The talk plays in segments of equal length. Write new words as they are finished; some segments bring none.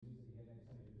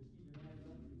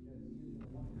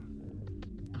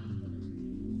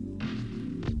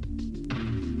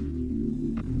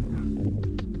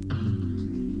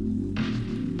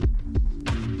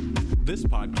This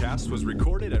podcast was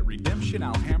recorded at Redemption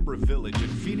Alhambra Village in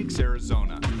Phoenix,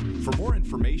 Arizona. For more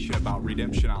information about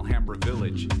Redemption Alhambra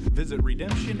Village, visit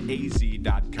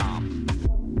redemptionaz.com.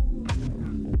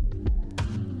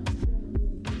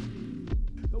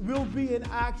 We'll be in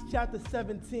Acts chapter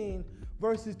 17,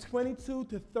 verses 22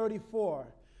 to 34.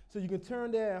 So you can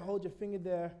turn there and hold your finger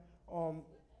there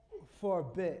for a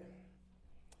bit.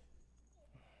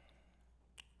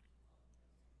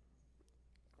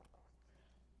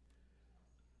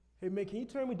 Hey, man, can you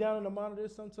turn me down on the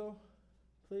monitors, Santo,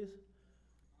 please?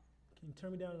 Can you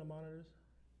turn me down on the monitors?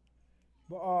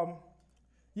 But,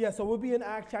 so we'll be in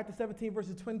Acts chapter 17,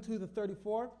 verses 22 to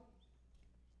 34.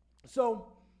 So,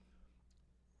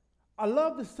 I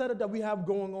love the setup that we have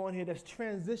going on here that's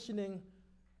transitioning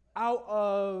out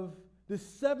of the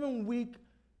 7-week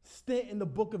stint in the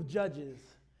book of Judges.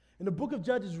 And the book of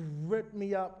Judges ripped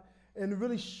me up and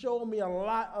really showed me a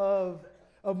lot of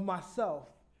myself.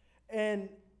 And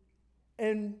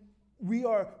we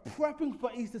are prepping for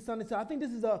Easter Sunday. So I think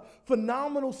this is a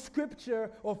phenomenal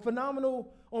scripture or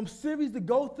phenomenal series to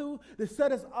go through to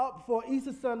set us up for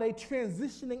Easter Sunday,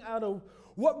 transitioning out of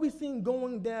what we've seen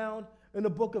going down in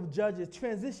the book of Judges,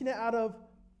 transitioning out of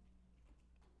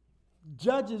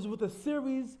Judges with a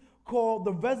series called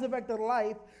The Resurrected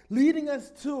Life, leading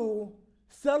us to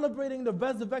celebrating the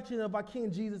resurrection of our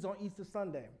King Jesus on Easter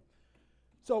Sunday.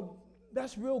 So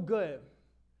that's real good.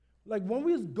 Like when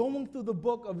we was going through the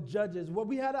book of Judges, what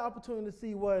we had an opportunity to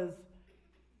see was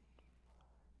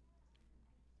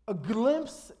a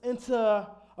glimpse into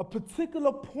a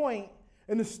particular point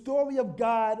in the story of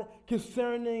God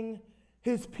concerning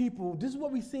his people. This is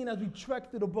what we've seen as we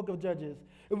trekked through the book of Judges.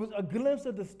 It was a glimpse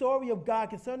of the story of God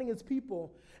concerning his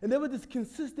people. And there was this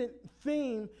consistent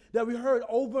theme that we heard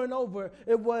over and over.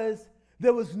 It was,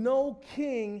 there was no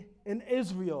king in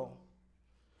Israel.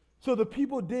 So the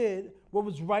people did what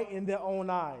was right in their own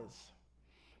eyes.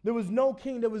 There was no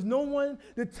king. There was no one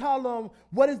to tell them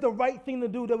what is the right thing to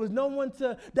do. There was no one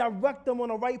to direct them on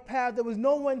the right path. There was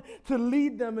no one to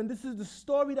lead them. And this is the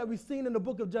story that we've seen in the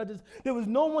book of Judges. There was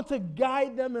no one to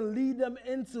guide them and lead them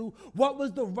into what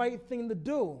was the right thing to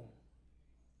do.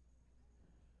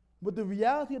 But the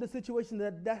reality of the situation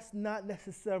is that's not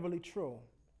necessarily true.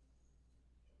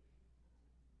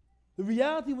 The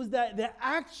reality was that there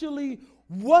actually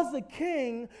was a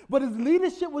king, but his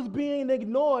leadership was being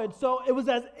ignored. So it was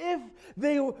as if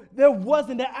there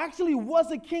wasn't. There actually was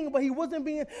a king, but he wasn't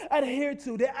being adhered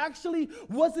to. There actually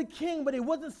was a king, but he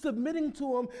wasn't submitting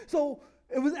to him. So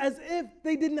it was as if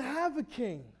they didn't have a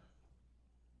king.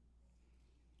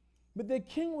 But their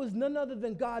king was none other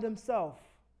than God himself,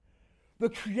 the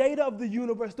creator of the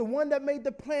universe, the one that made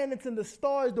the planets and the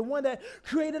stars, the one that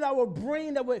created our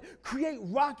brain that would create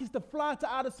rockets to fly to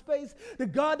outer space, the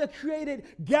God that created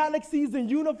galaxies and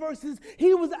universes.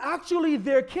 He was actually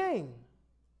their king.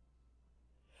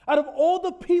 Out of all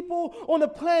the people on the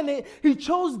planet, he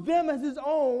chose them as his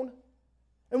own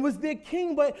and was their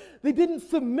king, but they didn't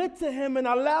submit to him and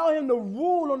allow him to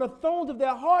rule on the thrones of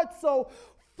their hearts. So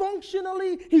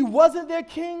functionally, he wasn't their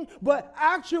king, but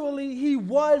actually, he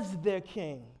was their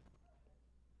king.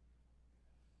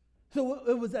 So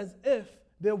it was as if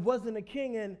there wasn't a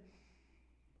king, and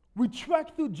we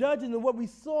trekked through Judges, and what we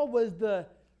saw was the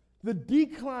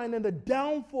decline and the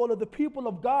downfall of the people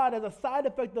of God as a side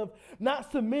effect of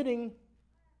not submitting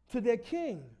to their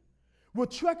king. We're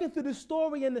trekking through the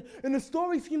story, and the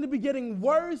story seemed to be getting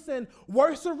worse and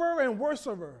worser and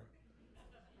worser.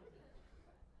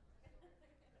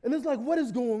 And it's like, what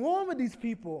is going on with these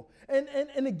people? And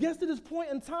it gets to this point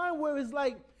in time where it's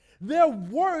like they're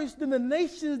worse than the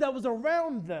nations that was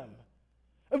around them.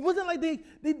 It wasn't like they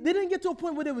didn't get to a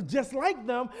point where they were just like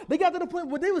them. They got to the point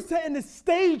where they were setting the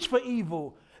stage for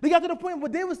evil. They got to the point where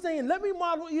they were saying, let me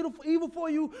model evil for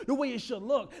you the way it should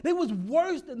look. They was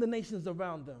worse than the nations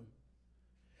around them.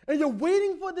 And you're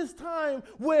waiting for this time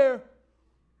where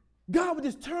God would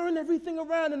just turn everything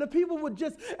around and the people would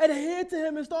just adhere to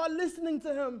him and start listening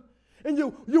to him. And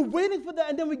you're waiting for that.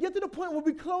 And then we get to the point where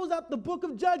we close out the book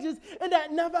of Judges and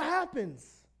that never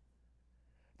happens.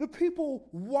 The people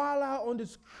wild out on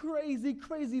this crazy,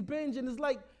 crazy binge. And it's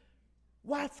like,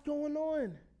 what's going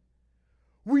on?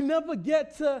 We never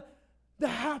get to the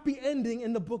happy ending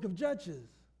in the book of Judges.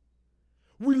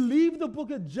 We leave the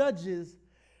book of Judges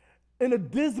in a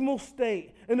dismal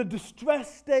state, in a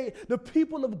distressed state. The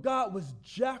people of God was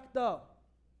jacked up.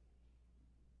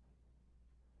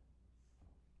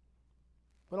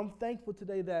 But I'm thankful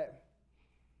today that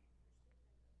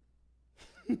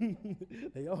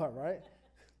They are, right?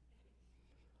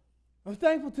 I'm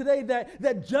thankful today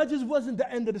that Judges wasn't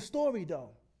the end of the story, though.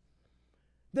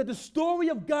 That the story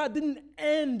of God didn't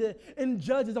end in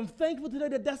Judges. I'm thankful today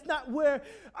that that's not where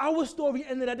our story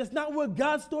ended at. That's not where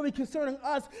God's story concerning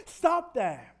us stopped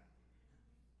at.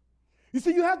 You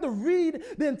see, you have to read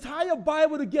the entire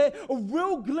Bible to get a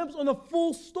real glimpse on the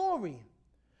full story.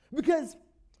 Because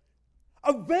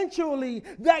eventually,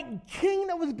 that king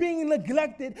that was being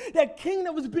neglected, that king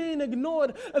that was being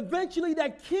ignored, eventually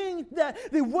that king that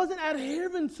they wasn't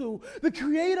adhering to, the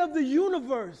creator of the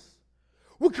universe,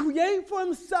 would create for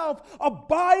himself a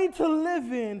body to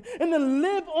live in and to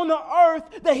live on the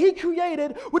earth that he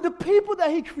created with the people that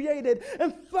he created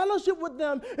and fellowship with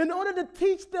them in order to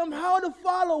teach them how to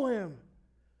follow him.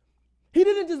 He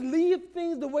didn't just leave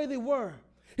things the way they were.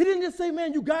 He didn't just say,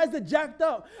 man, you guys are jacked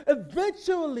up.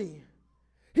 Eventually,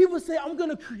 he would say, I'm going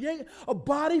to create a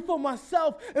body for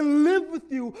myself and live with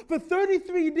you for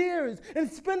 33 years and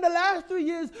spend the last 3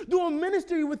 years doing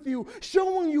ministry with you,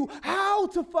 showing you how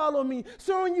to follow me,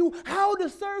 showing you how to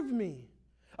serve me.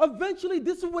 Eventually,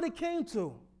 this is what it came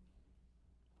to.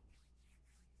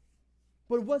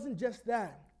 But it wasn't just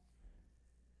that.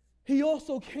 He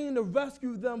also came to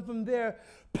rescue them from their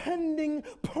pending,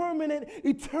 permanent,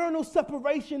 eternal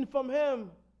separation from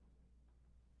him.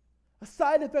 A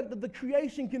side effect of the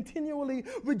creation continually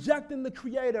rejecting the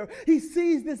Creator. He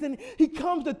sees this and he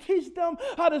comes to teach them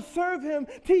how to serve him,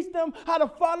 teach them how to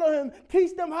follow him,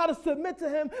 teach them how to submit to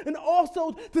him, and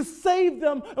also to save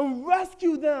them and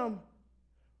rescue them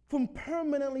from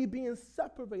permanently being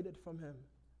separated from him.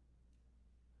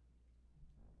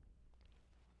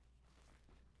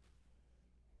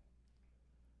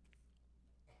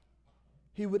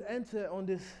 He would enter on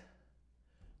this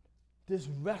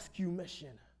rescue mission.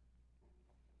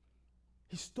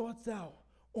 He starts out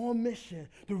on mission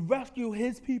to rescue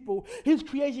his people, his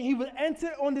creation. He would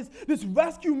enter on this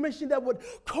rescue mission that would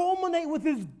culminate with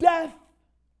his death,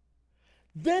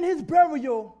 then his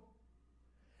burial,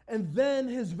 and then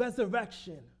his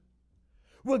resurrection.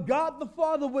 Where God the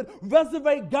Father would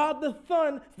resurrect God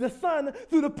the Son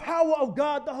through the power of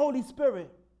God the Holy Spirit.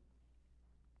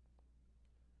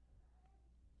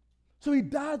 So he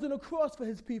dies on the cross for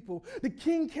his people. The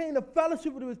king came to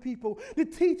fellowship with his people, to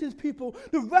teach his people,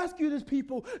 to rescue his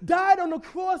people, died on the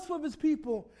cross for his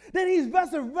people. Then he's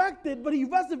resurrected, but he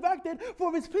resurrected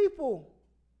for his people.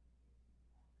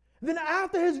 Then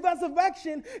after his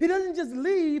resurrection, he doesn't just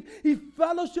leave, he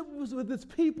fellowships with his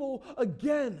people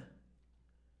again,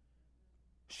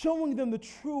 showing them the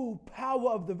true power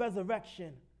of the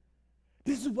resurrection.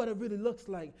 This is what it really looks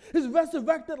like. His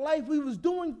resurrected life, he was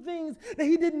doing things that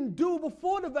he didn't do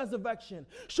before the resurrection,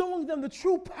 showing them the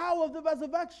true power of the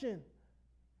resurrection.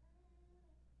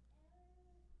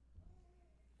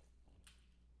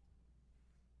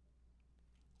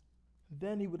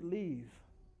 Then he would leave.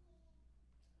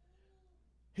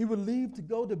 He would leave to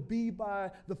go to be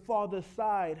by the Father's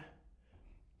side.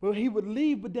 Well, he would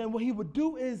leave, but then what he would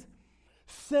do is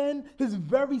send his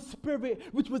very spirit,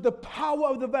 which was the power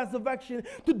of the resurrection,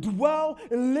 to dwell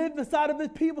and live inside of his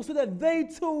people so that they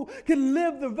too can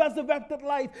live the resurrected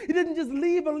life. He didn't just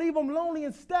leave and leave them lonely.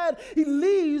 Instead, he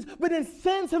leaves, but then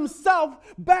sends himself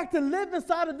back to live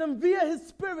inside of them via his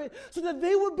spirit so that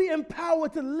they would be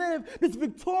empowered to live this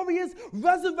victorious,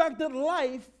 resurrected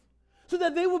life so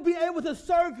that they would be able to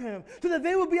serve him, so that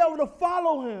they would be able to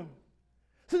follow him,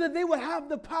 so that they would have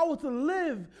the power to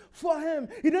live for him.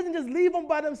 He doesn't just leave them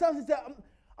by themselves. He said,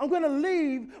 I'm going to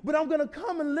leave, but I'm going to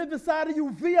come and live inside of you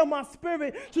via my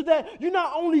spirit so that you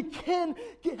not only can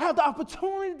have the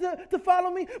opportunity to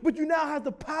follow me, but you now have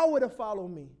the power to follow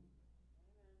me.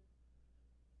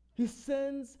 He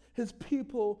sends his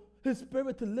people, his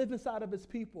spirit to live inside of his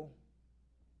people.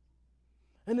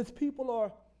 And his people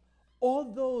are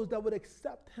all those that would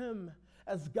accept him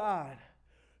as God.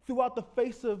 Throughout the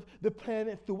face of the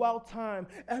planet, throughout time,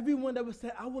 everyone that would say,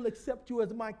 I will accept you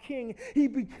as my king, he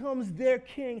becomes their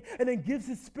king and then gives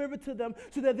his spirit to them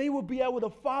so that they will be able to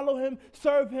follow him,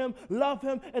 serve him, love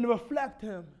him, and reflect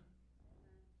him.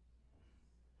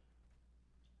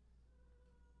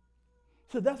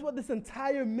 So that's what this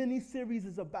entire mini-series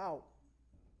is about.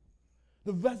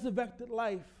 The resurrected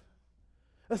life.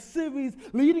 A series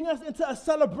leading us into a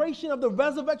celebration of the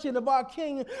resurrection of our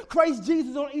King, Christ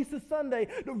Jesus, on Easter Sunday,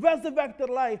 the resurrected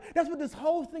life. That's what this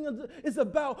whole thing is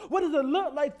about. What does it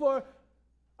look like for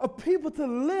a people to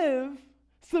live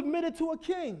submitted to a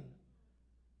king?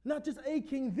 Not just a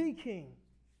king, the king.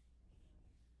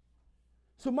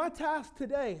 So my task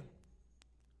today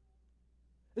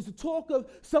is to talk of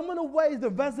some of the ways the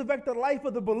resurrected life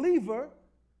of the believer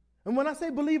And when I say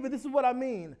believer, this is what I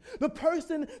mean. The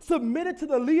person submitted to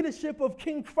the leadership of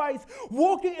King Christ,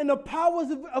 walking in the powers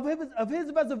of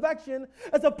his resurrection,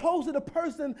 as opposed to the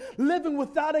person living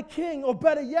without a king, or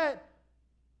better yet,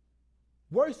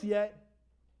 worse yet,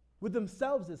 with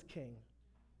themselves as king.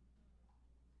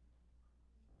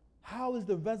 How is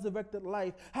the resurrected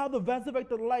life? How the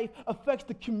resurrected life affects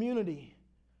the community?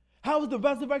 How is the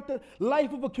resurrected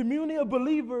life of a community of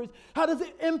believers, how does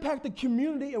it impact the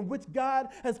community in which God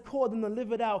has called them to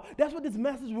live it out? That's what this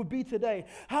message will be today.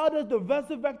 How does the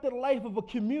resurrected life of a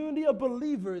community of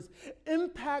believers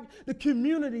impact the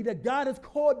community that God has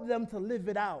called them to live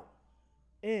it out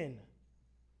in?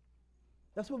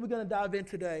 That's what we're going to dive in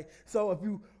today. So if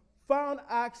you found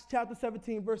Acts chapter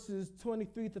 17, verses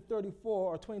 23 to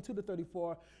 34, or 22 to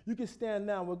 34, you can stand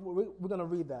now. We're going to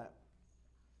read that.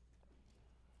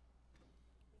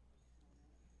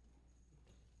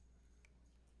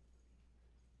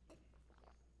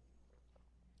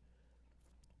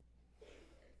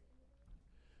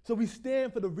 So we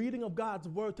stand for the reading of God's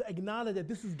word, to acknowledge that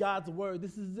this is God's word.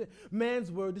 This is man's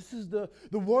word. This is the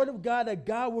word of God that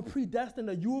God will predestine,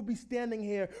 that you will be standing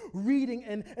here reading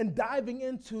and diving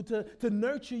into to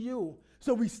nurture you.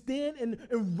 So we stand in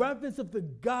reverence of the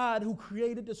God who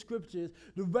created the scriptures,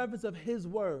 the reverence of his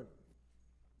word.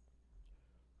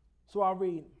 So I'll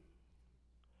read.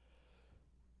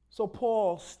 So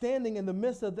Paul, standing in the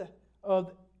midst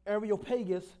of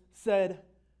Areopagus, said,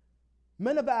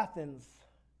 "Men of Athens,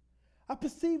 I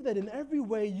perceive that in every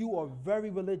way you are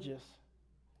very religious.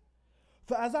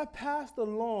 For as I passed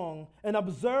along and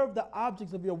observed the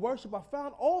objects of your worship, I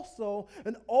found also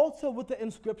an altar with the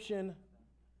inscription,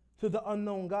 'To the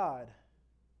unknown God.'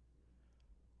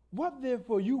 What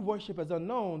therefore you worship as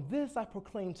unknown, this I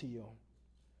proclaim to you.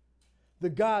 The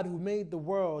God who made the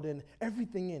world and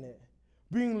everything in it,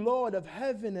 being Lord of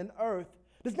heaven and earth,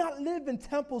 does not live in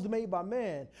temples made by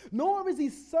man, nor is he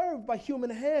served by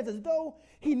human hands as though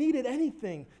he needed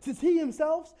anything, since he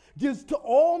himself gives to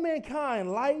all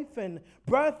mankind life and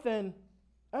breath and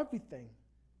everything.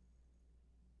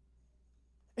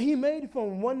 He made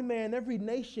from one man every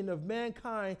nation of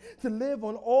mankind to live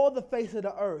on all the face of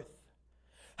the earth,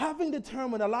 having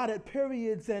determined allotted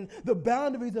periods and the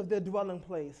boundaries of their dwelling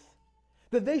place,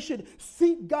 that they should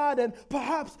seek God and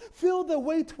perhaps feel their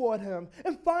way toward him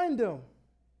and find him.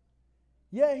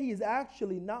 Yet he is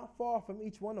actually not far from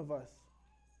each one of us.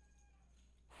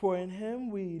 For in him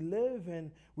we live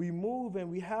and we move and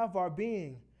we have our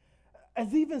being.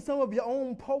 As even some of your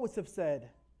own poets have said,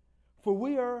 for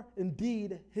we are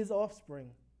indeed his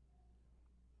offspring.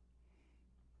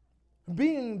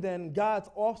 Being then God's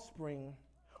offspring,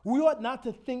 we ought not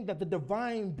to think that the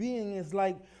divine being is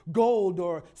like gold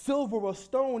or silver or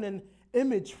stone, an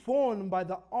image formed by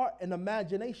the art and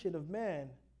imagination of man.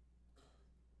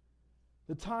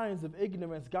 The times of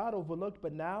ignorance God overlooked,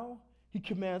 but now he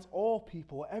commands all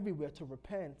people everywhere to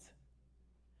repent,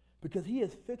 because he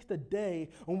has fixed a day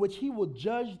on which he will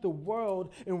judge the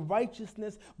world in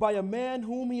righteousness by a man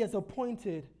whom he has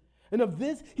appointed. And of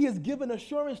this he has given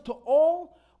assurance to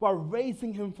all while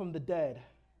raising him from the dead."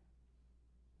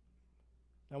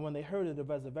 Now when they heard of the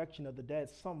resurrection of the dead,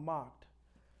 some mocked,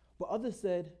 but others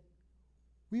said,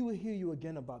 "We will hear you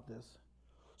again about this."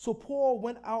 So Paul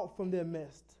went out from their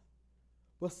midst.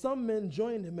 But some men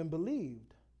joined him and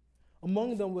believed.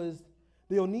 Among them was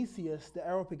Dionysius the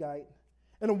Areopagite,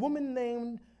 and a woman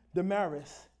named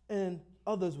Damaris, and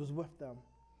others was with them.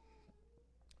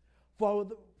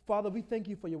 Father, we thank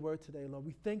you for your word today, Lord.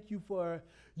 We thank you for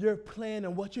your plan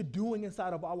and what you're doing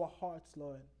inside of our hearts,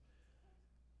 Lord.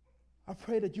 I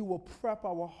pray that you will prep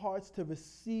our hearts to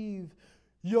receive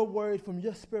your word from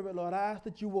your spirit, Lord. I ask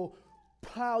that you will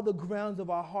plow the grounds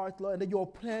of our hearts, Lord, and that you'll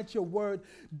plant your word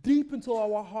deep into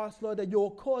our hearts, Lord, that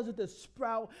you'll cause it to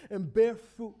sprout and bear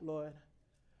fruit, Lord.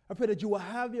 I pray that you will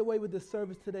have your way with this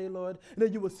service today, Lord, and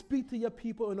that you will speak to your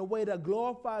people in a way that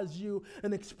glorifies you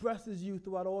and expresses you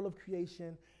throughout all of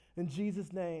creation. In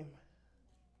Jesus' name,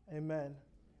 amen.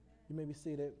 You may be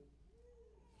seated.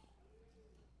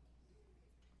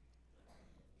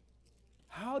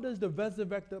 How does the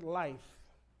resurrected life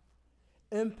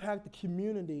impact the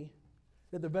community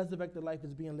that the resurrected life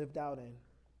is being lived out in?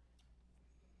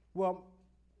 Well,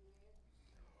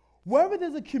 wherever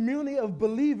there's a community of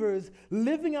believers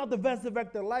living out the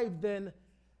resurrected life, then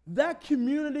that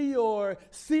community or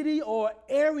city or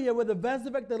area where the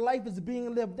resurrected life is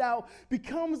being lived out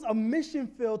becomes a mission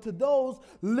field to those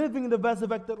living the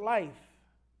resurrected life.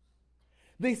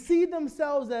 They see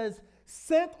themselves as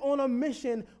sent on a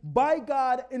mission by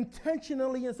God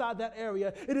intentionally inside that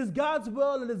area. It is God's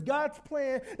will, it is God's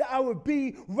plan that I would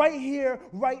be right here,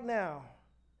 right now.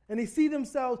 And they see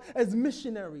themselves as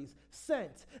missionaries,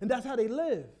 sent, and that's how they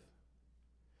live.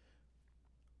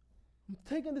 I'm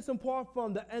taking this in part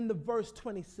from the end of verse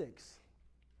 26.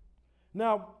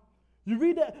 Now, you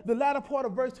read the latter part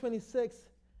of verse 26,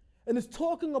 and it's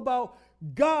talking about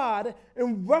God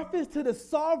in reference to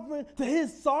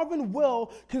his sovereign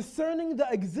will concerning the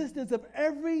existence of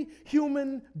every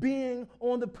human being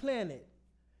on the planet.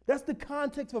 That's the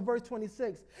context for verse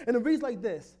 26. And it reads like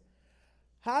this: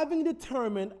 having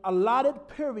determined allotted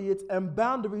periods and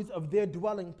boundaries of their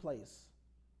dwelling place.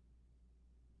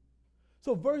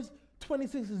 So verse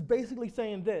 26 is basically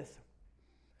saying this: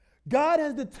 God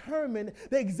has determined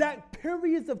the exact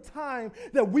periods of time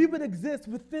that we would exist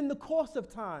within the course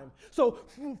of time. So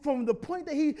from the point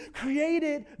that he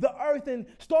created the earth and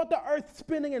started the earth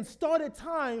spinning and started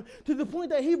time to the point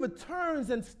that he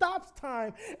returns and stops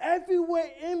time, everywhere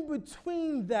in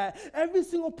between that, every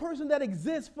single person that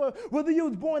exists, for whether you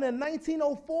was born in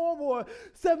 1904 or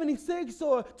 76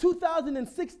 or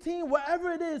 2016,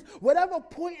 whatever it is, whatever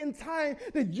point in time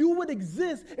that you would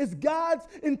exist is God's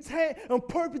intent and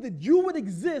purpose that you would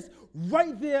exist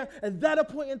right there at that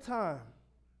point in time.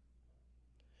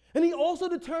 And he also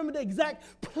determined the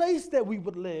exact place that we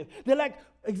would live, the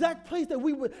exact place that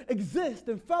we would exist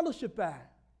and fellowship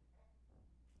at.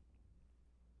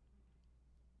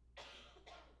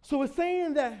 So it's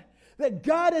saying that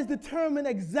God has determined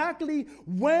exactly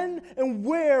when and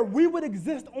where we would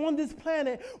exist on this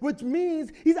planet, which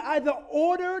means he's either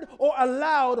ordered or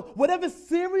allowed whatever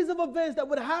series of events that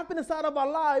would happen inside of our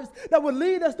lives that would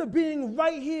lead us to being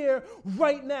right here,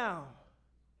 right now.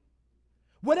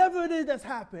 Whatever it is that's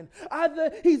happened,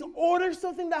 either he's ordered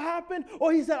something to happen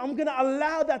or he said, I'm going to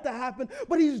allow that to happen,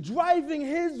 but he's driving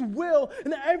his will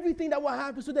in everything that will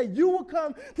happen so that you will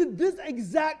come to this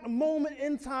exact moment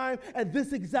in time at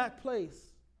this exact place.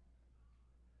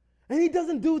 And he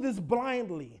doesn't do this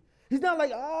blindly. He's not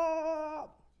like,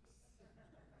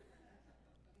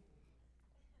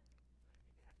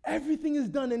 Everything is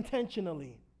done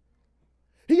intentionally.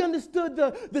 He understood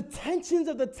the tensions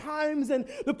of the times and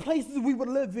the places we would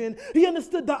live in. He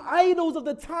understood the idols of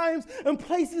the times and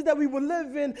places that we would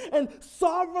live in, and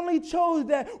sovereignly chose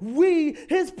that we,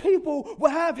 his people,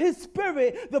 will have his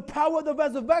spirit, the power of the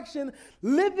resurrection,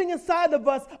 living inside of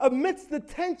us amidst the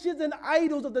tensions and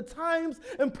idols of the times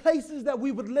and places that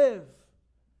we would live.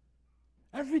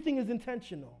 Everything is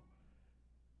intentional.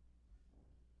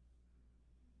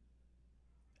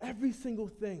 Every single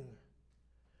thing.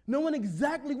 Knowing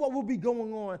exactly what will be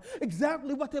going on,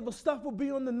 exactly what type of stuff will be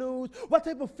on the news, what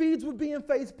type of feeds will be in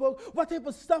Facebook, what type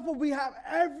of stuff will we have,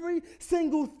 every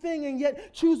single thing, and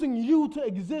yet choosing you to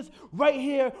exist right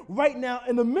here, right now,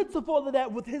 in the midst of all of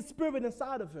that with his spirit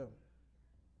inside of him.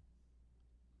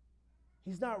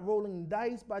 He's not rolling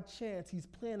dice by chance. He's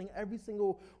planning every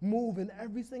single move and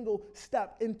every single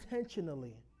step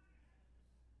intentionally.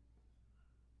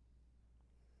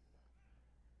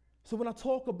 So when I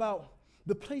talk about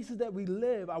the places that we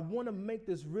live, I want to make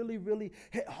this really, really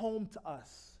hit home to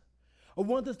us. I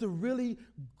want us to really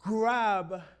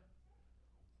grab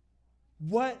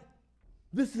what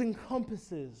this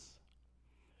encompasses.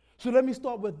 So let me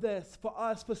start with this. For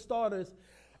us, for starters,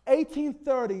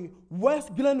 1830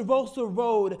 West Glen Rosa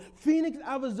Road, Phoenix,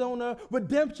 Arizona,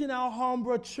 Redemption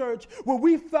Alhambra Church, where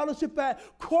we fellowship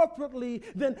at corporately,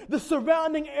 then the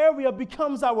surrounding area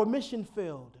becomes our mission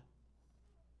field.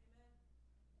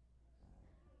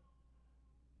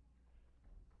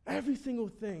 Every single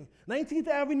thing. 19th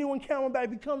Avenue and Camelback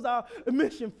becomes our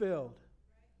mission field.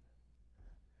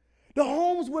 The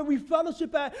homes where we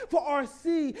fellowship at for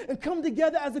RC and come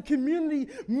together as a community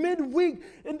midweek,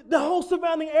 and the whole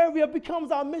surrounding area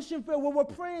becomes our mission field where we're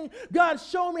praying, God,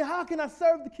 show me how can I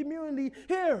serve the community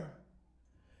here.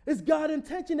 It's God's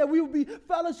intention that we will be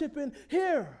fellowshipping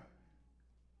here.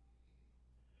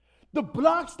 The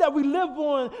blocks that we live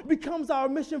on becomes our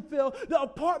mission field. The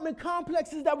apartment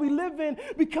complexes that we live in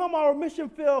become our mission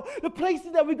field. The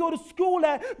places that we go to school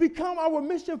at become our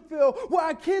mission field. Where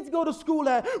our kids go to school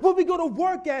at, where we go to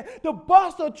work at, the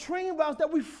bus or train routes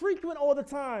that we frequent all the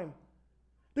time.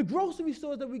 The grocery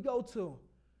stores that we go to.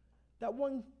 That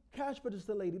one cash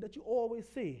register lady that you always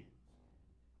see.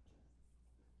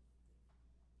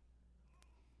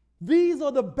 These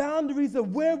are the boundaries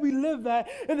of where we live at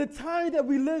and the time that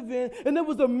we live in. And it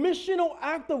was a missional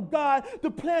act of God to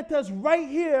plant us right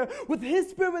here with his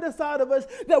spirit inside of us,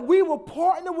 that we will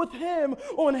partner with him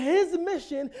on his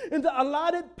mission in the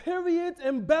allotted periods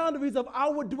and boundaries of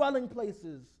our dwelling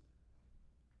places.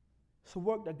 It's the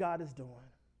work that God is doing.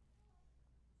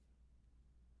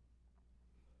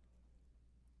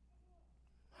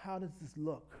 How does this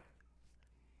look?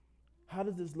 How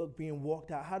does this look being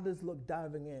walked out? How does this look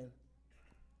diving in?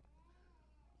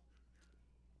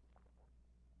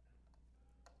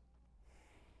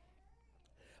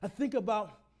 I think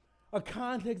about a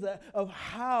context of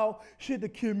how should the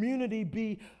community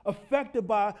be affected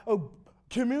by a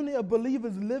community of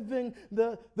believers living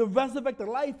the resurrected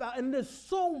life out. And there's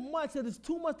so much that is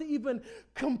too much to even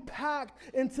compact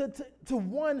into to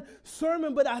one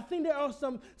sermon. But I think there are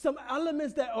some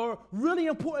elements that are really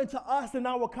important to us in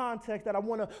our context that I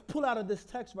want to pull out of this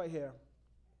text right here.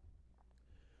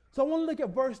 So I want to look at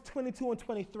verse 22 and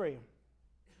 23.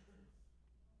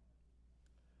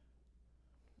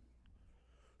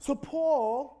 So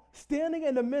Paul, standing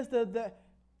in the midst of the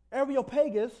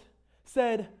Areopagus,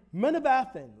 said, "Men of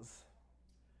Athens,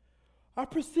 I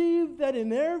perceive that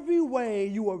in every way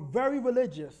you are very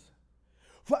religious.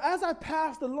 For as I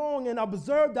passed along and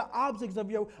observed the objects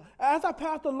of your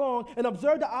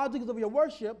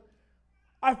worship,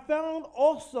 I found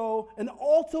also an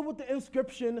altar with the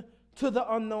inscription, 'To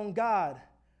the unknown God.'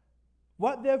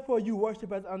 What therefore you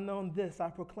worship as unknown, this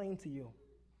I proclaim to you."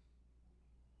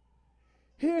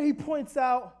 Here he points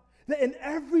out that in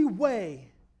every way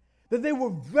that they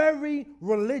were very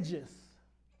religious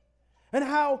and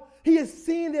how he has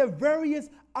seen their various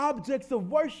objects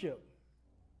of worship.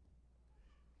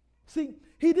 See,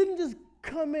 he didn't just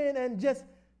come in and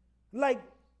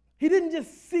he didn't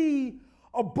just see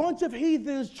a bunch of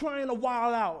heathens trying to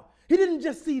wild out. He didn't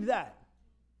just see that.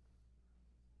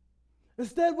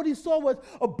 Instead, what he saw was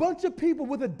a bunch of people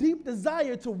with a deep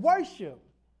desire to worship.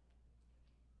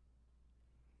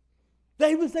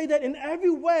 They would say that in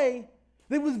every way,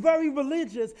 they was very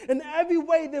religious. In every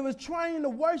way, they was trying to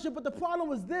worship. But the problem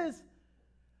was this: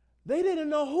 they didn't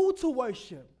know who to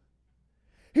worship.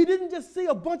 He didn't just see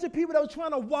a bunch of people that was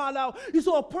trying to wild out. He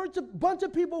saw a bunch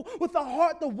of people with a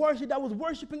heart to worship, that was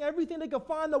worshiping everything they could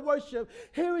find to worship.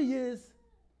 Here he is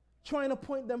trying to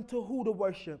point them to who to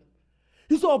worship.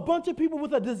 He saw a bunch of people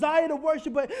with a desire to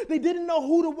worship, but they didn't know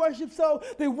who to worship, so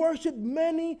they worshiped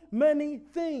many, many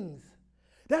things.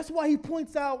 That's why he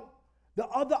points out the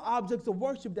other objects of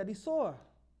worship that he saw.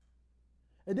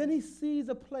 And then he sees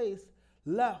a place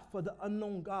left for the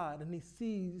unknown God, and he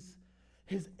sees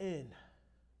his end.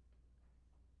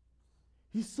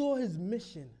 He saw his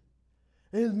mission.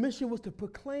 And his mission was to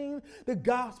proclaim the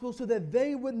gospel so that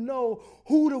they would know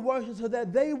who to worship, so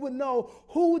that they would know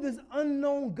who this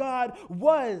unknown God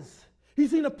was.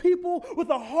 He's seen a people with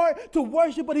a heart to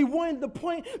worship, but he wanted to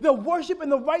point their worship in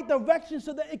the right direction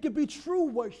so that it could be true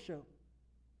worship.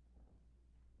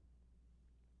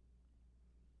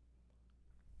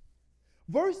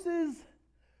 Verses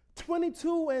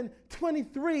 22 and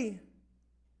 23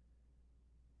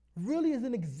 really is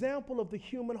an example of the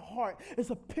human heart. It's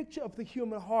a picture of the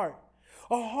human heart.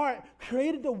 A heart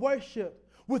created to worship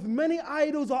with many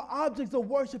idols or objects of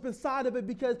worship inside of it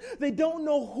because they don't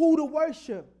know who to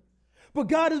worship. But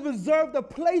God has reserved a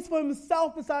place for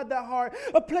himself inside that heart,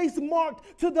 a place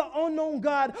marked to the unknown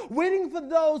God, waiting for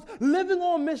those living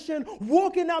on mission,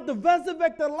 walking out the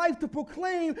resurrected life to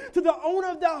proclaim to the owner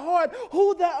of that heart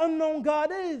who that unknown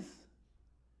God is.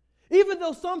 Even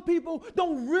though some people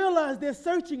don't realize they're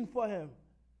searching for him.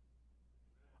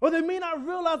 Or they may not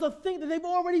realize or think that they've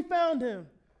already found him.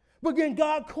 But again,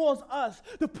 God calls us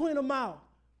to point him out.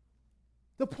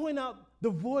 To point out the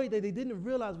void that they didn't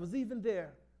realize was even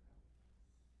there.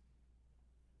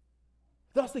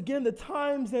 Thus, again, the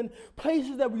times and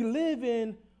places that we live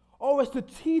in are a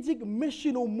strategic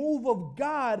missional move of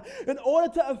God in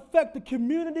order to affect the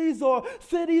communities or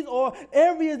cities or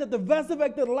areas that the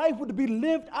resurrected life would be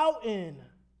lived out in.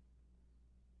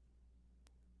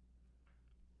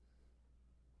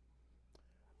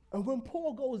 And when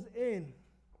Paul goes in,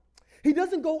 he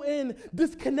doesn't go in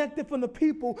disconnected from the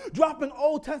people, dropping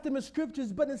Old Testament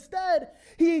scriptures, but instead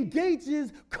he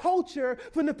engages culture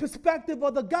from the perspective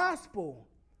of the gospel.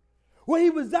 Where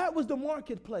he was at was the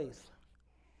marketplace.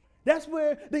 That's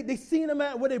where they seen him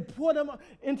at, where they brought him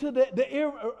into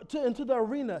the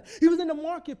arena. He was in the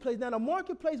marketplace. Now, the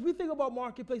marketplace, we think about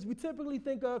marketplace, we typically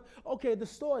think of, okay, the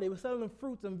store. They were selling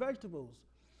fruits and vegetables.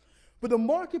 But the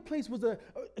marketplace was an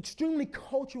extremely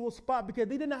cultural spot because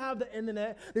they didn't have the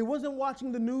internet. They wasn't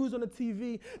watching the news on the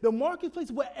TV. The marketplace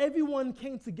where everyone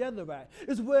came together at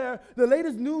is where the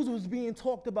latest news was being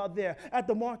talked about there at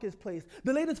the marketplace.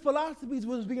 The latest philosophies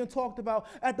was being talked about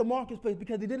at the marketplace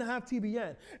because they didn't have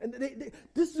TBN. And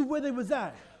this is where they was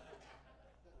at.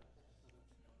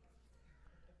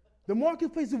 The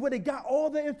marketplace is where they got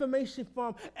all the information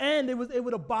from, and they was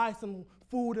able to buy some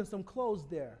food and some clothes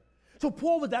there. So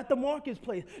Paul was at the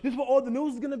marketplace. This is where all the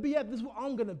news is going to be at. This is where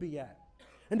I'm going to be at.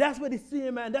 And that's where they see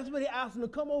him at. And that's where they ask him to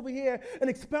come over here and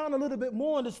expound a little bit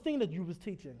more on this thing that you was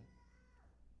teaching.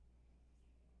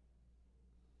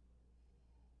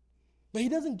 But he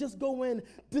doesn't just go in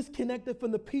disconnected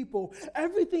from the people.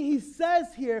 Everything he says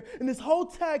here in this whole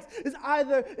text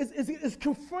is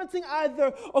confronting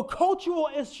either a cultural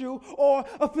issue or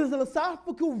a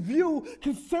philosophical view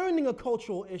concerning a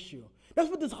cultural issue. That's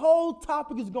what this whole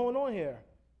topic is going on here.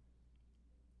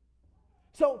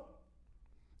 So,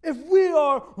 if we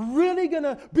are really going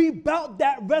to be about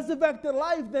that resurrected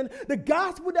life, then the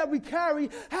gospel that we carry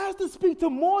has to speak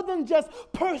to more than just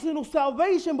personal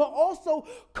salvation, but also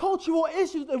cultural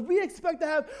issues. If we expect to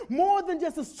have more than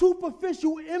just a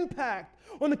superficial impact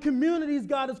on the communities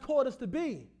God has called us to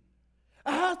be,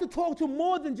 it has to talk to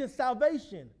more than just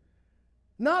salvation.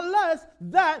 Not less,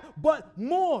 that, but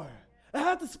more. It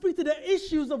has to speak to the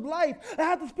issues of life. It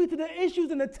has to speak to the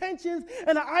issues and the tensions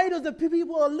and the idols that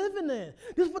people are living in.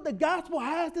 This is what the gospel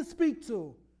has to speak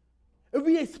to. If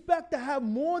we expect to have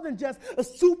more than just a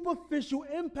superficial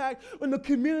impact on the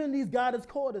communities God has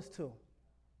called us to.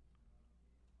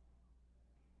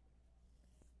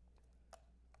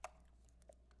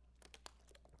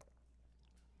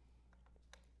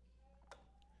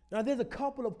 Now, there's a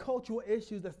couple of cultural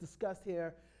issues that's discussed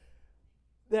here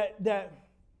that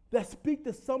speak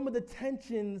to some of the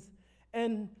tensions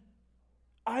and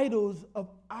idols of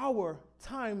our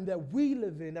time that we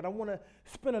live in, that I want to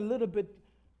spend a little bit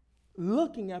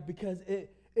looking at, because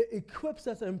it equips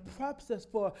us and preps us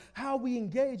for how we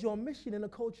engage on mission in the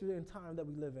culture and time that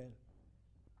we live in.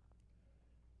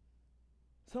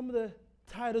 Some of the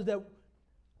titles that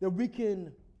we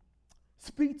can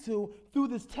speak to through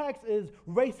this text is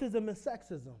racism and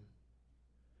sexism.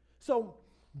 So,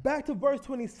 back to verse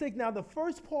 26. Now, the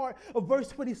first part of verse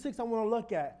 26 I want to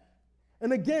look at.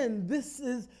 And again, this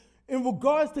is in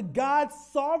regards to God's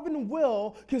sovereign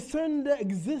will concerning the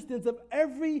existence of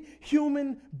every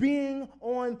human being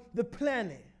on the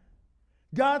planet.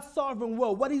 God's sovereign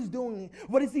will, what he's doing,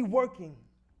 what is he working?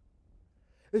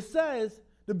 It says,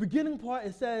 the beginning part,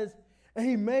 it says, and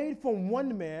he made from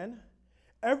one man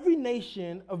every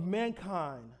nation of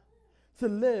mankind to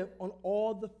live on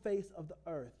all the face of the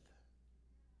earth.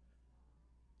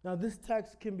 Now, this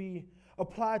text can be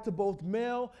applied to both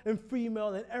male and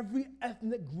female and every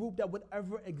ethnic group that would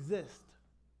ever exist.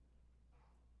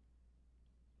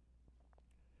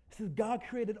 It says God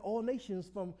created all nations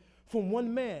from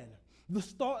one man. The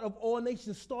start of all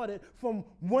nations started from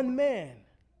one man.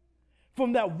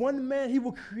 From that one man, he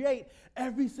will create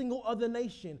every single other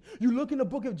nation. You look in the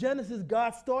book of Genesis,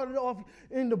 God started off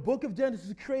in the book of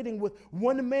Genesis creating with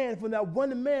one man. From that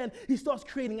one man, he starts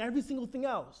creating every single thing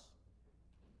else.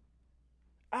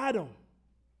 Adam.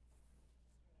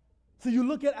 So you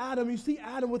look at Adam, you see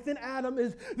Adam. Within Adam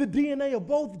is the DNA of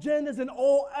both genders and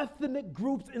all ethnic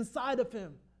groups inside of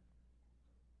him.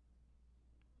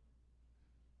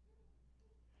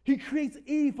 He creates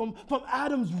Eve from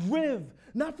Adam's rib,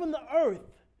 not from the earth.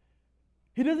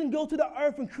 He doesn't go to the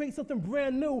earth and create something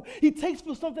brand new. He takes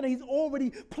from something that he's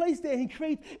already placed there. He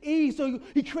creates Eve. So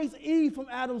he creates Eve from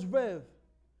Adam's rib.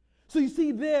 So you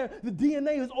see there, the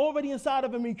DNA is already inside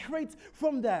of him. He creates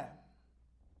from that.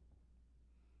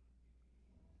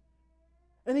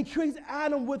 And he creates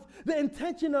Adam with the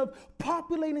intention of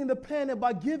populating the planet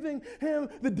by giving him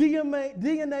the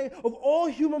DNA of all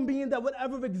human beings that would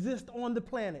ever exist on the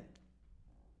planet.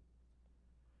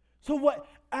 So what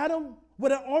an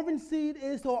orange seed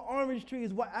is to an orange tree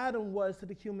is what Adam was to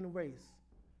the human race.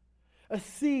 A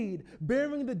seed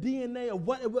bearing the DNA of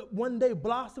what it would one day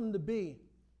blossom to be.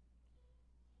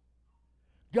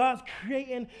 God's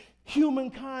creating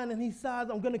humankind, and he says,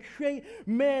 I'm going to create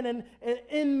man, and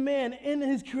in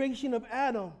his creation of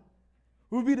Adam,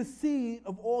 will be the seed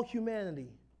of all humanity.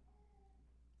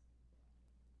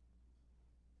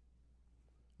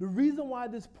 The reason why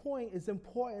this point is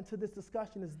important to this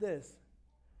discussion is this.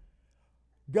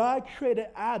 God created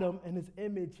Adam in his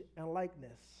image and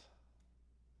likeness.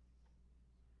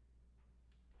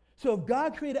 So if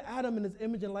God created Adam in his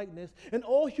image and likeness, and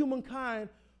all humankind,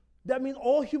 that means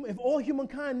if all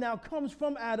humankind now comes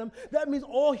from Adam, that means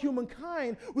all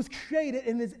humankind was created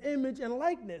in his image and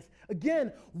likeness.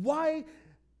 Again, why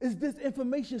is this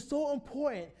information so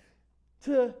important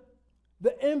to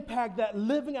the impact that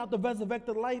living out the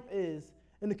resurrected life is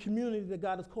in the community that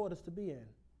God has called us to be in?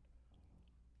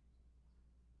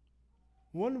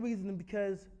 One reason is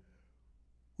because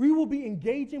we will be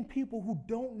engaging people who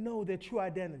don't know their true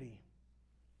identity.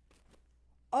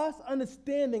 Us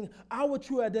understanding our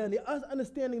true identity, us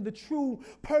understanding the true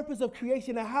purpose of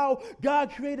creation and how God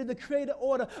created the created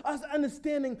order, us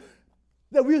understanding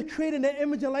that we are created in the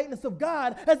image and likeness of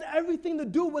God has everything to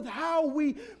do with how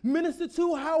we minister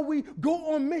to, how we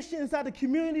go on mission inside the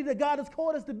community that God has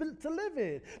called us to live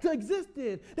in, to exist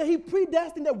in, that he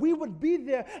predestined that we would be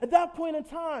there at that point in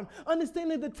time,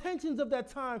 understanding the tensions of that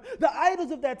time, the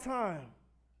idols of that time.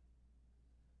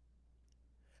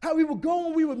 How we would go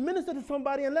and we would minister to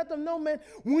somebody and let them know, man,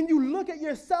 when you look at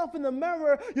yourself in the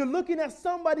mirror, you're looking at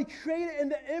somebody created in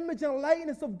the image and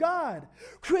likeness of God.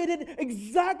 Created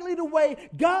exactly the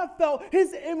way God felt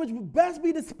his image would best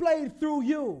be displayed through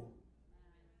you.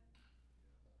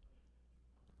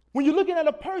 When you're looking at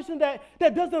a person that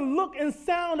doesn't look and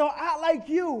sound or act like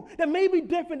you, that may be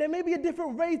different, they may be a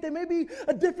different race, they may be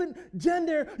a different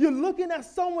gender, you're looking at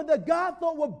someone that God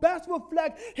thought would best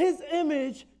reflect his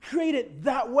image created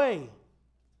that way.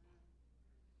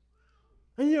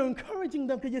 And you're encouraging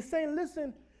them because you're saying,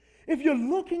 listen, if you're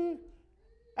looking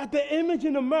at the image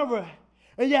in the mirror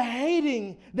and you're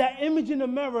hating that image in the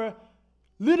mirror,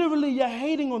 literally you're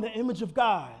hating on the image of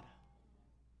God.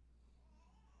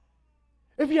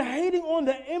 If you're hating on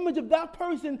the image of that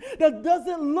person that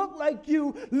doesn't look like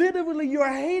you, literally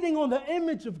you're hating on the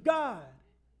image of God.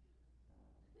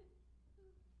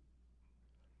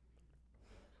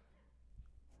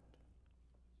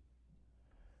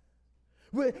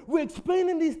 We're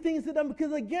explaining these things to them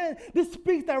because, again, this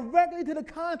speaks directly to the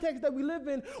context that we live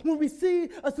in when we see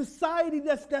a society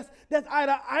that's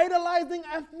either idolizing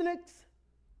ethnics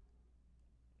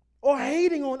or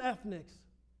hating on ethnics.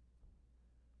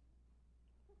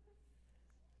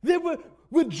 They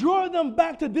would draw them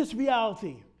back to this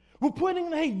reality. We're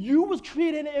pointing, hey, you was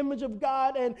created in the image of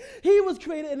God, and he was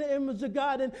created in the image of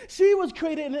God, and she was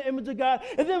created in the image of God.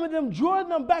 And then with them drawing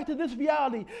them back to this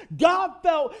reality, God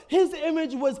felt his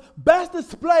image was best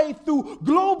displayed through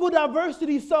global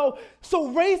diversity. So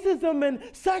racism and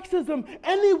sexism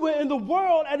anywhere in the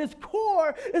world at its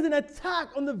core is an attack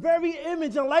on the very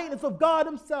image and likeness of God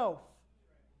himself.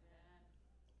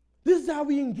 This is how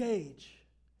we engage.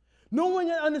 Knowing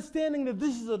and understanding that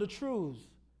these are the truths.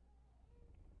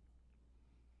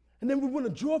 And then we want to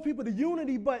draw people to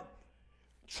unity, but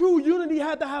true unity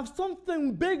had to have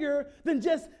something bigger than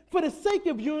just for the sake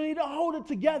of unity to hold it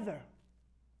together.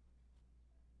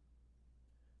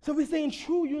 So we're saying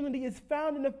true unity is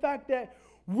found in the fact that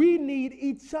we need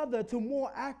each other to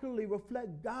more accurately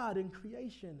reflect God in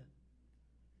creation.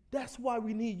 That's why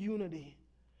we need unity.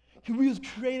 We was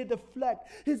created to reflect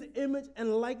his image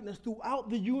and likeness throughout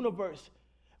the universe.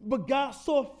 But God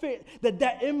saw fit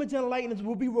that image and likeness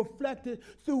will be reflected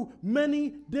through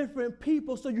many different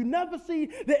people. So you never see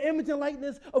the image and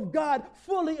likeness of God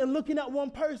fully in looking at one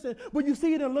person, but you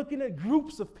see it in looking at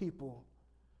groups of people.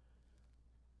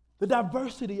 The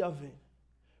diversity of it.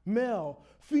 Male,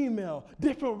 female,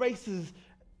 different races.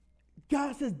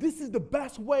 God says this is the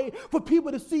best way for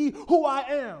people to see who I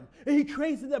am. And he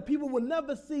creates it that people will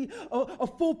never see a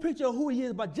full picture of who he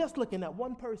is by just looking at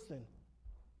one person.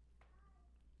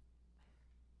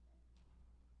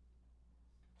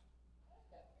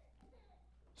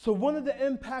 So one of the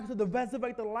impacts of the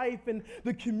resurrected life and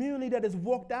the community that is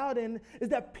walked out in is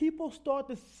that people start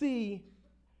to see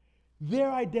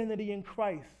their identity in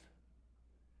Christ.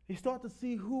 They start to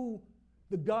see who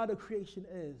the God of creation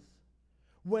is.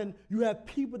 When you have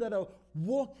people that are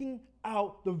walking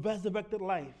out the resurrected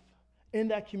life in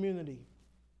that community.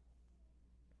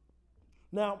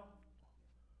 Now,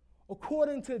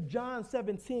 according to John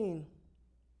 17,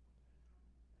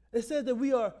 it says that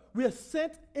we are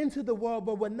sent into the world,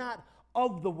 but we're not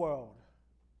of the world.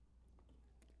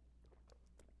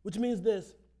 Which means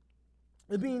this.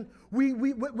 It means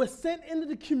we're sent into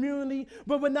the community,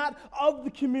 but we're not of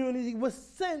the community. We're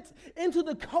sent into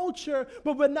the culture,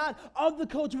 but we're not of the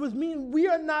culture, which means we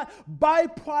are not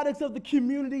byproducts of the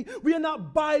community. We are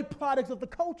not byproducts of the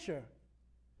culture.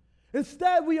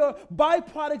 Instead, we are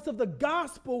byproducts of the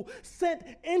gospel sent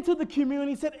into the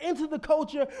community, sent into the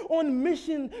culture on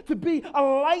mission to be a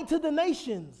light to the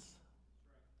nations.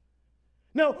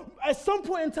 Now, at some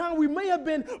point in time, we may have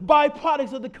been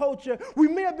byproducts of the culture. We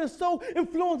may have been so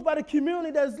influenced by the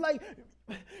community that it's like,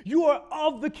 you are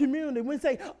of the community. When we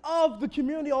say of the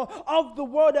community or of the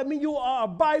world, that means you are a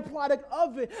byproduct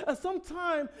of it. At some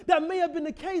time, that may have been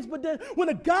the case, but then when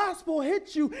the gospel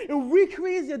hits you and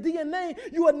recreates your DNA,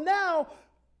 you are now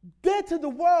dead to the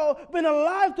world, been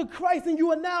alive to Christ, and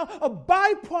you are now a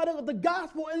byproduct of the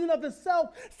gospel in and of itself,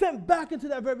 sent back into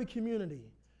that very community,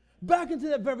 back into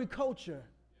that very culture.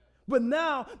 But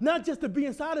now, not just to be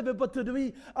inside of it, but to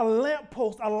be a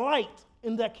lamppost, a light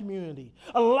in that community,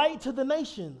 a light to the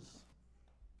nations.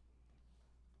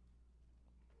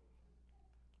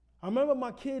 I remember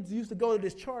my kids used to go to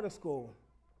this charter school.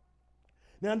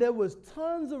 Now, there was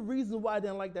tons of reasons why I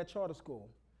didn't like that charter school.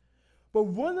 But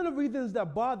one of the reasons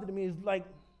that bothered me is like,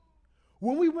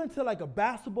 when we went to like a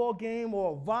basketball game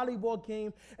or a volleyball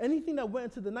game, anything that went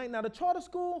into the night. Now, the charter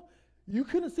school, you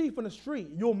couldn't see from the street.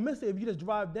 You'll miss it if you just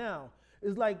drive down.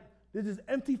 It's like there's this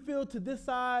empty field to this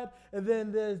side, and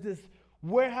then there's this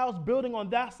warehouse building on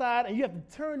that side, and you have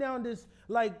to turn down this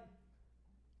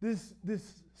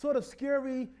sort of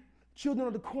scary Children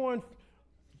of the Corn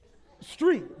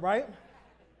street, right?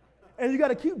 And you got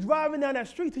to keep driving down that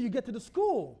street till you get to the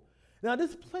school. Now,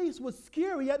 this place was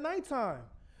scary at nighttime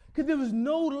because there was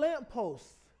no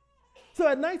lampposts. So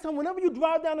at nighttime, whenever you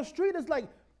drive down the street, it's like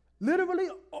literally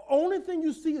the only thing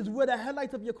you see is where the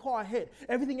headlights of your car hit.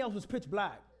 Everything else was pitch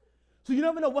black. So you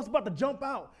never know what's about to jump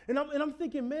out. And I'm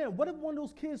thinking, man, what if one of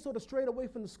those kids sort of strayed away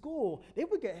from the school? They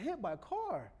would get hit by a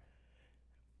car.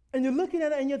 And you're looking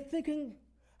at it and you're thinking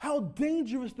how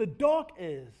dangerous the dark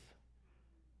is.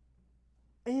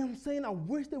 And I'm saying, I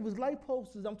wish there was light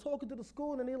posts. I'm talking to the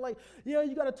school and they're like, yeah,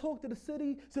 you got to talk to the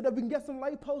city so that we can get some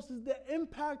light posts. The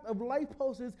impact of light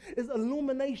posts is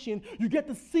illumination. You get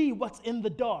to see what's in the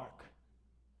dark.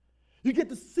 You get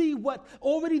to see what's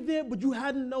already there, but you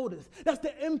hadn't noticed. That's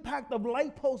the impact of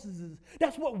light posts.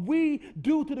 That's what we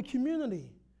do to the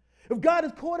community. If God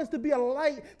has called us to be a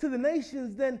light to the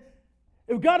nations, then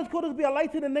if God has called us to be a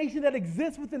light to the nation that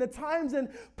exists within the times and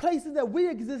places that we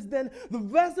exist, then the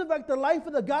resurrected life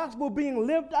of the gospel being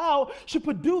lived out should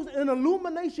produce an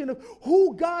illumination of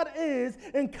who God is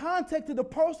in context to the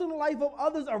personal life of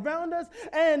others around us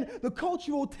and the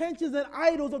cultural tensions and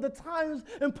idols of the times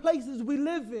and places we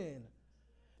live in.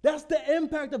 That's the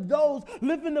impact of those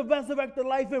living the resurrected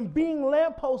life and being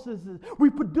lampposts. We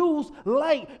produce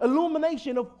light,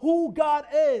 illumination of who God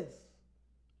is.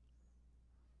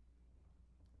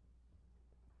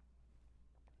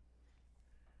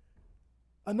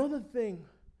 Another thing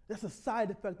that's a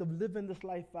side effect of living this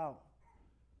life out.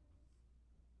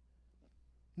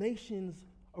 Nations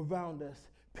around us,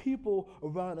 people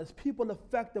around us, people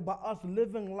affected by us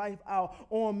living life out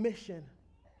on mission.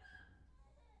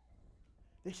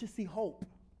 They should see hope.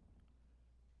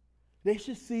 They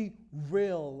should see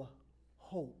real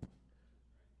hope.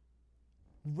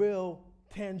 Real,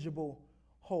 tangible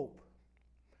hope.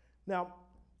 Now,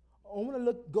 I want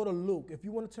to go to Luke. If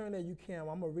you want to turn there, you can.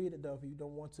 I'm going to read it, though, if you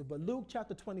don't want to. But Luke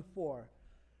chapter 24,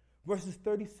 verses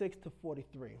 36 to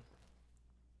 43.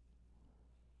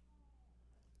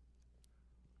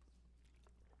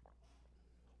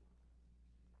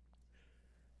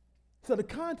 So the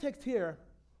context here,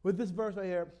 with this verse right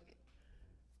here,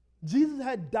 Jesus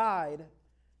had died.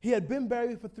 He had been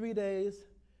buried for 3 days.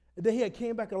 And then he had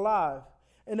came back alive.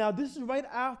 And now this is right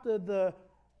after the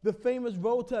famous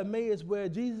road to Emmaus where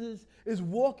Jesus is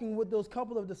walking with those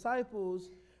couple of disciples,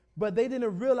 but they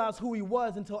didn't realize who he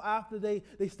was until after they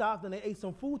stopped and they ate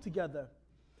some food together.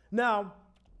 Now,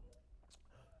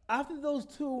 after those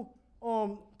two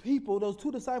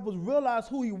disciples realized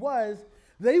who he was,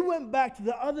 they went back to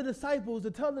the other disciples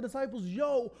to tell the disciples,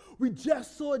 yo, we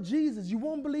just saw Jesus. You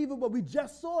won't believe it, but we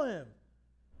just saw him.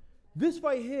 This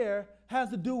right here has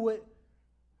to do with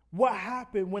what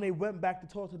happened when they went back to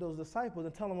talk to those disciples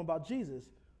and tell them about Jesus.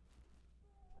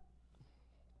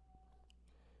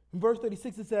 In verse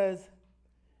 36 it says,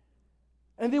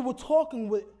 and they was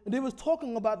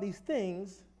talking about these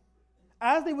things.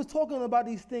 As they was talking about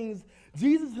these things,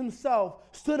 Jesus himself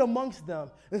stood amongst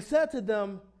them and said to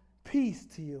them, peace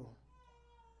to you.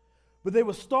 But they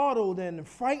were startled and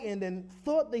frightened and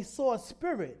thought they saw a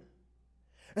spirit.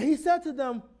 And he said to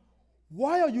them,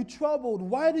 why are you troubled?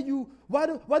 Why do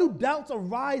doubts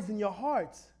arise in your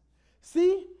hearts?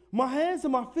 See my hands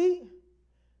and my feet?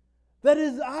 That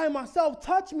is, I myself,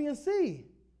 touch me and see.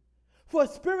 For a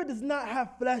spirit does not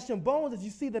have flesh and bones as you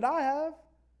see that I have.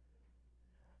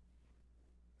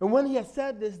 And when he had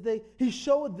said this, he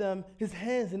showed them his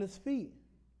hands and his feet.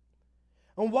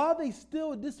 And while they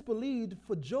still disbelieved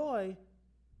for joy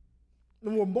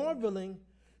and were marveling,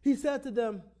 he said to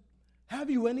them, have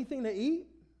you anything to eat?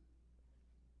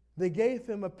 They gave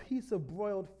him a piece of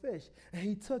broiled fish, and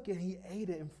he took it and he ate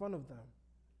it in front of them.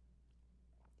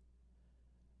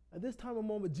 At this time of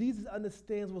moment, Jesus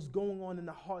understands what's going on in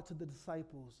the hearts of the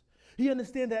disciples. He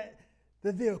understands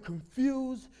that they are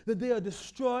confused, that they are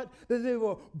distraught, that they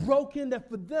were broken, that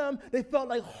for them, they felt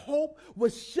like hope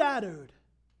was shattered.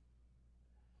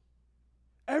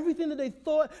 Everything that they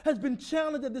thought has been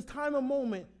challenged at this time of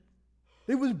moment.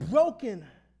 It was broken.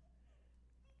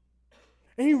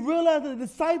 And he realized that the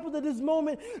disciples at this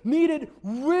moment needed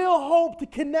real hope to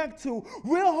connect to,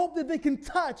 real hope that they can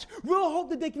touch, real hope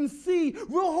that they can see,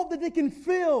 real hope that they can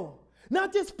feel.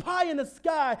 Not just pie in the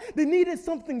sky. They needed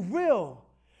something real.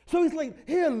 So he's like,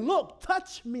 here, look,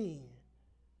 touch me.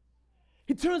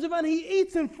 He turns around and he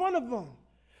eats in front of them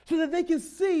so that they can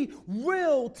see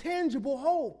real, tangible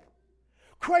hope.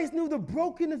 Christ knew the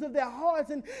brokenness of their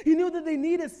hearts, and he knew that they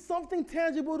needed something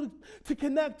tangible to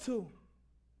connect to.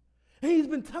 And he's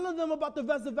been telling them about the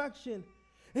resurrection.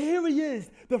 And here he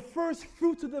is, the first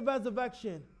fruits of the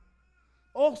resurrection.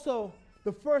 Also,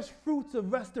 the first fruits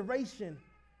of restoration.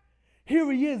 Here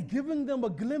he is, giving them a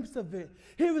glimpse of it.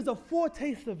 Here is a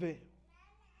foretaste of it.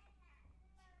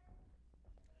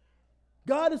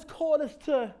 God has called us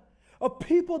to a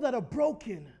people that are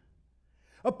broken,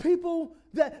 a people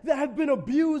that have been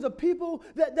abused, a people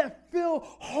that feel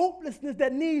hopelessness,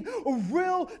 that need a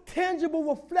real, tangible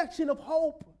reflection of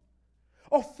hope,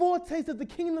 a foretaste of the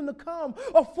kingdom to come,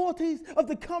 a foretaste of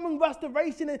the coming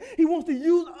restoration. And he wants to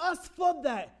use us for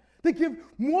that, to give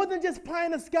more than just pie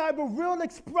in the sky, but real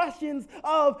expressions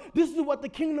of this is what the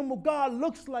kingdom of God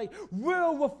looks like,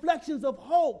 real reflections of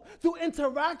hope through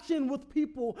interaction with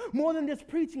people, more than just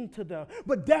preaching to them,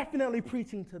 but definitely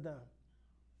preaching to them.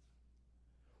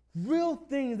 Real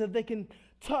things that they can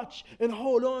touch and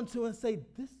hold on to and say,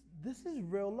 this is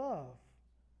real love.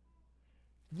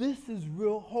 This is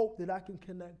real hope that I can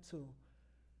connect to.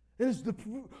 It is the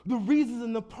reasons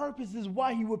and the purposes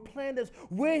why he would plant us,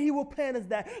 where he will plant us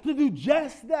that, to do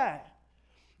just that.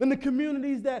 In the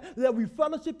communities that we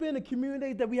fellowship in, the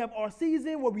communities that we have our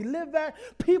season, where we live at,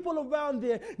 people around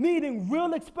there needing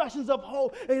real expressions of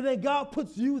hope, and then God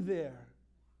puts you there.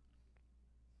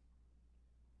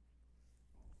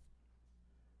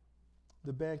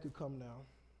 The band could come now.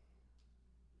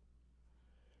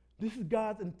 This is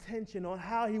God's intention on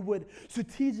how he would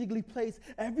strategically place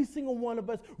every single one of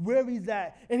us where he's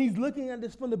at. And he's looking at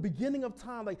this from the beginning of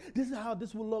time, like this is how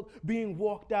this will look being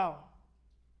walked out.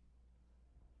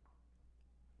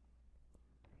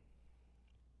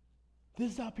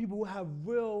 This is how people will have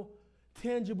real,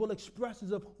 tangible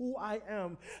expressions of who I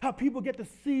am, how people get to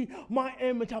see my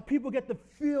image, how people get to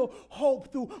feel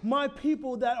hope through my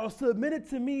people that are submitted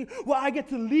to me, where I get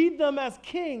to lead them as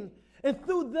king. And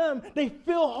through them, they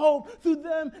feel hope. Through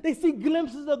them, they see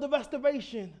glimpses of the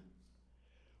restoration.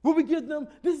 Where we give them,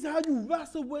 this is how you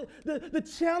wrestle with the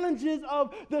challenges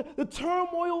of the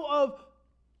turmoil of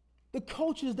the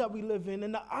cultures that we live in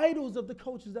and the idols of the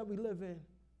cultures that we live in.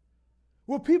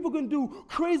 Where people can do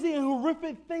crazy and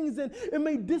horrific things and it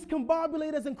may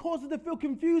discombobulate us and cause us to feel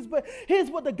confused. But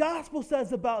here's what the gospel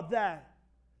says about that.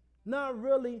 Not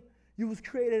really. You was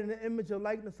created in the image and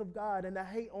likeness of God, and to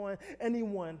hate on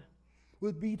anyone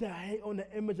would be to hate on the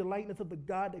image and likeness of the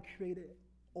God that created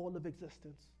all of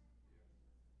existence.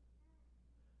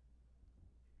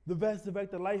 The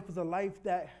resurrected life is a life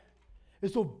that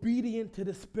is obedient to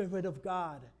the Spirit of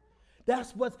God.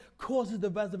 That's what causes the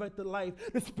resurrected life.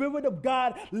 The Spirit of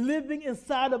God living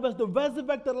inside of us. The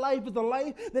resurrected life is a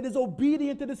life that is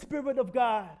obedient to the Spirit of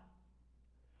God.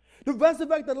 The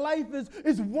resurrected life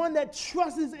is one that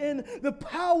trusts in the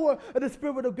power of the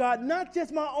Spirit of God, not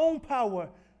just my own power.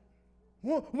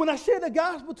 When I share the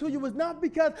gospel to you, it's not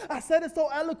because I said it so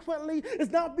eloquently.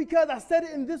 It's not because I said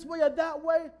it in this way or that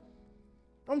way.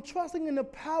 I'm trusting in the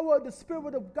power of the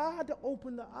Spirit of God to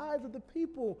open the eyes of the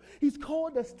people he's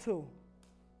called us to.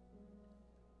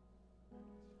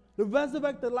 The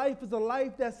resurrected life is a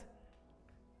life that's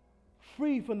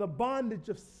free from the bondage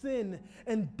of sin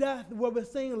and death, where we're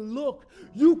saying, look,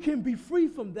 you can be free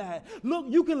from that. Look,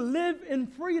 you can live in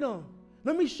freedom.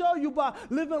 Let me show you by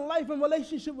living life in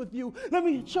relationship with you. Let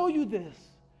me show you this.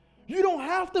 You don't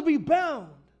have to be bound.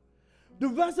 The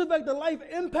resurrected life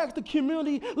impacts the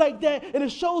community like that, and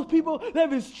it shows people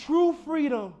there is true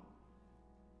freedom,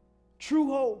 true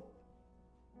hope.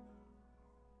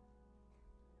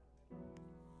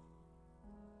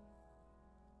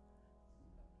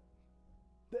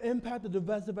 The impact of the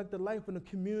resurrected life in the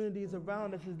communities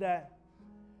around us is that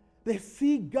they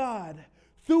see God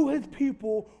through his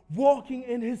people walking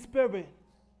in his Spirit.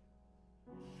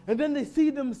 And then they see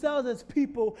themselves as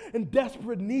people in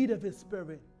desperate need of his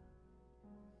Spirit.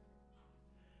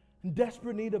 In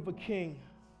desperate need of a king.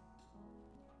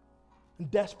 In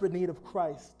desperate need of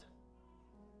Christ.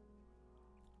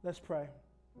 Let's pray.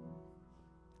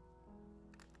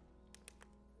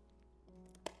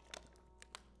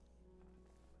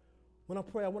 When I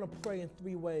pray, I want to pray in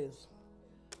three ways.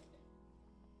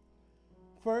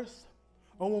 First,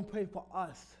 I want to pray for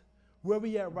us, where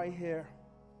we at right here.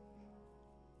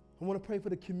 I want to pray for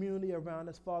the community around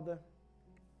us, Father.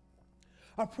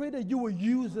 I pray that you will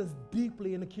use us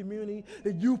deeply in the community,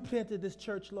 that you planted this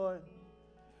church, Lord.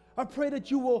 I pray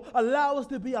that you will allow us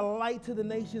to be a light to the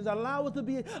nations, allow us to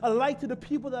be a light to the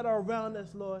people that are around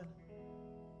us, Lord.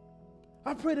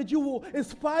 I pray that you will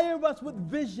inspire us with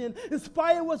vision,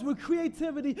 inspire us with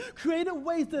creativity, creative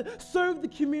ways to serve the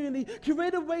community,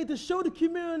 creative ways to show the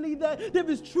community that there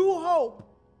is true hope.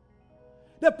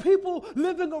 That people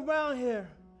living around here,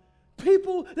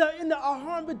 people that are in the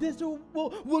Alhambra district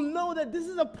will know that this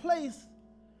is a place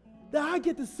that I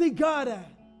get to see God at.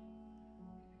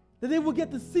 That they will get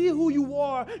to see who you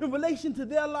are in relation to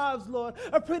their lives, Lord.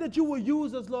 I pray that you will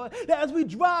use us, Lord. That as we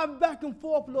drive back and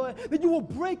forth, Lord, that you will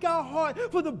break our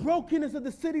heart for the brokenness of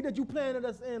the city that you planted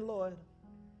us in, Lord.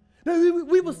 That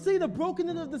we will see the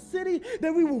brokenness of the city,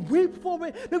 that we will weep for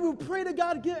it, that we will pray to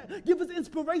God, give us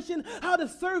inspiration, how to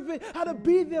serve it, how to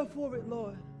be there for it,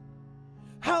 Lord.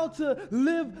 How to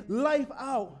live life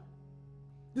out,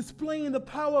 displaying the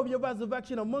power of your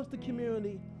resurrection amongst the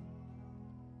community.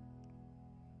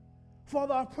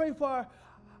 Father, I pray for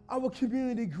our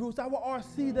community groups, our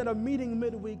RC that are meeting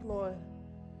midweek, Lord.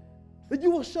 That you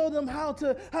will show them how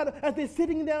to, as they're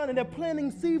sitting down and they're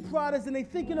planting seed products and they're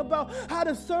thinking about how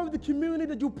to serve the community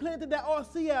that you planted that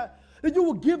RC at, that you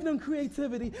will give them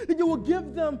creativity, that you will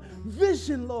give them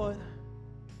vision, Lord.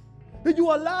 That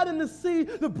you allow them to see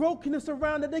the brokenness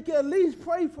around, that they can at least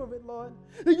pray for it, Lord.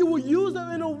 That you will use them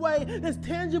in a way that's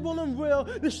tangible and real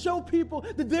to show people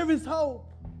that there is hope.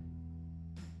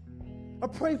 I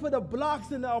pray for the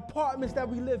blocks and the apartments that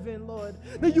we live in, Lord.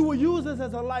 That you will use us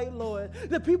as a light, Lord.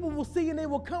 That people will see and they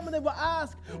will come and they will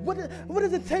ask, what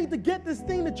does it take to get this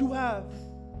thing that you have?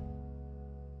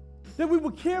 That we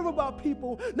will care about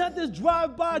people, not just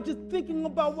drive by just thinking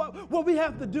about what we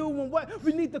have to do and what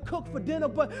we need to cook for dinner,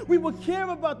 but we will care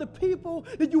about the people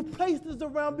that you placed us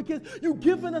around because you've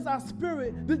given us our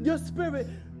spirit, your spirit,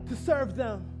 to serve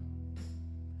them.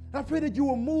 I pray that you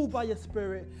will move by your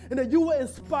spirit and that you will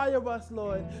inspire us,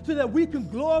 Lord, so that we can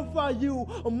glorify you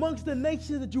amongst the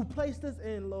nations that you placed us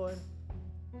in, Lord.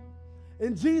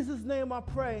 In Jesus' name I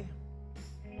pray.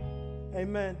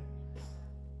 Amen.